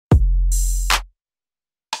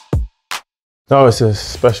No, it's a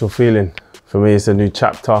special feeling. For me, it's a new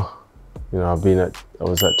chapter. You know, I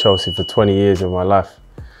was at Chelsea for 20 years of my life.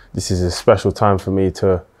 This is a special time for me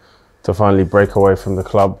to finally break away from the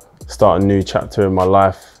club, start a new chapter in my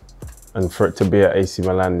life, and for it to be at AC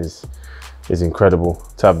Milan is incredible.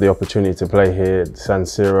 To have the opportunity to play here at San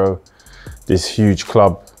Siro, this huge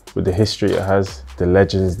club with the history it has, the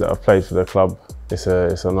legends that have played for the club, it's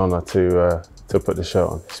an honour to put the shirt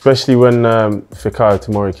on. Especially when Fikayo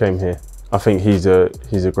Tomori came here. I think he's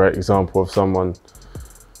a great example of someone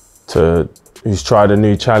who's tried a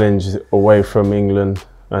new challenge away from England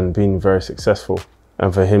and been very successful.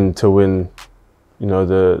 And for him to win, you know,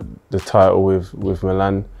 the title with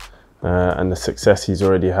Milan and the success he's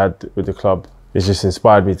already had with the club, it's just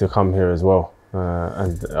inspired me to come here as well.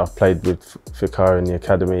 And I've played with Fikayo in the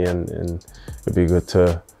academy, and it'd be good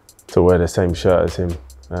to wear the same shirt as him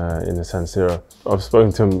in the San Siro. I've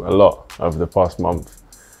spoken to him a lot over the past month.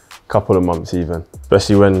 Couple of months even,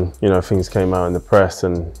 especially when, you know, things came out in the press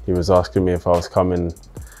and he was asking me if I was coming.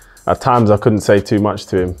 At times I couldn't say too much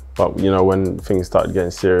to him, but you know, when things started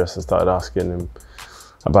getting serious, I started asking him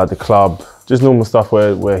about the club, just normal stuff,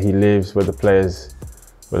 where he lives, where the players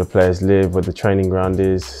live, where the training ground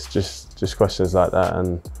is, just questions like that.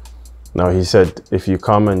 And no, he said, if you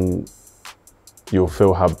come, and you'll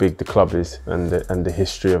feel how big the club is and the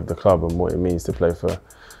history of the club and what it means to play for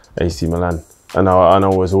AC Milan. And I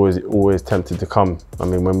was always tempted to come. I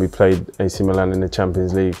mean, when we played AC Milan in the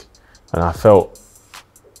Champions League, and I felt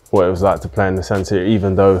what it was like to play in the San Siro,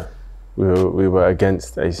 even though we were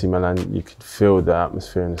against AC Milan, you could feel the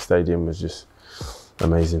atmosphere in the stadium was just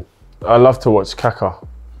amazing. I love to watch Kaká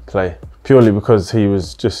play, purely because he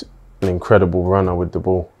was just an incredible runner with the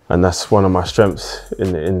ball. And that's one of my strengths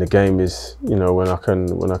in the game, is, you know, when I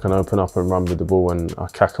can open up and run with the ball, and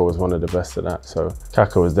Kaká was one of the best at that. So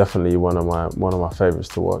Kaká was definitely one of my favourites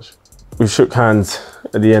to watch. We shook hands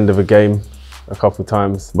at the end of a game a couple of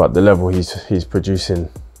times, but the level he's producing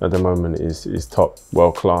at the moment is top,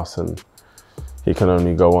 world class, and he can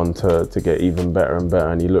only go on to get even better and better.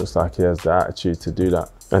 And he looks like he has the attitude to do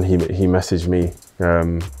that. And he messaged me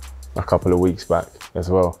a couple of weeks back as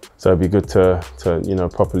well. So it'd be good to you know,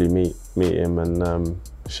 properly meet him and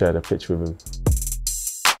share the pitch with him.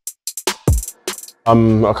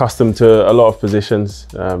 I'm accustomed to a lot of positions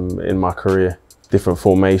in my career. Different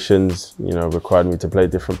formations, you know, required me to play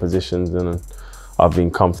different positions, and I've been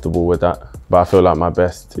comfortable with that. But I feel like my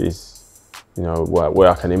best is, you know, where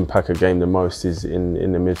I can impact a game the most is in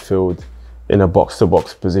the midfield, in a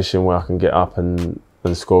box-to-box position where I can get up and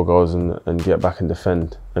score goals and get back and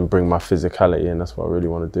defend and bring my physicality in. That's what I really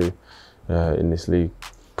want to do in this league.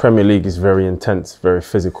 Premier League is very intense, very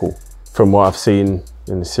physical. From what I've seen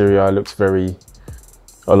in the Serie A, it looks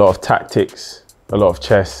a lot of tactics, a lot of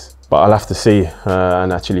chess, but I'll have to see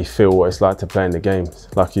and actually feel what it's like to play in the games.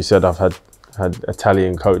 Like you said, I've had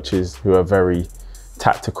Italian coaches who are very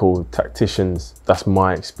tactical tacticians. That's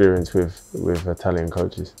my experience with Italian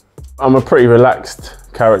coaches. I'm a pretty relaxed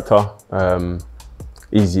character.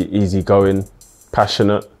 Easy going,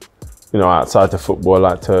 passionate. You know, outside the football, I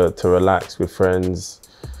like to relax with friends.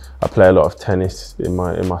 I play a lot of tennis in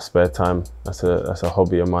my spare time. That's a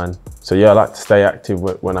hobby of mine. So yeah, I like to stay active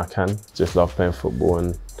when I can. Just love playing football,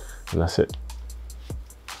 and that's it.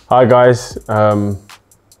 Hi guys, I'm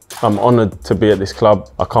honoured to be at this club.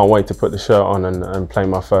 I can't wait to put the shirt on and play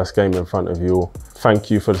my first game in front of you all.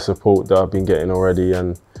 Thank you for the support that I've been getting already,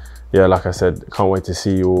 and yeah, like I said, can't wait to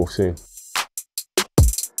see you all soon.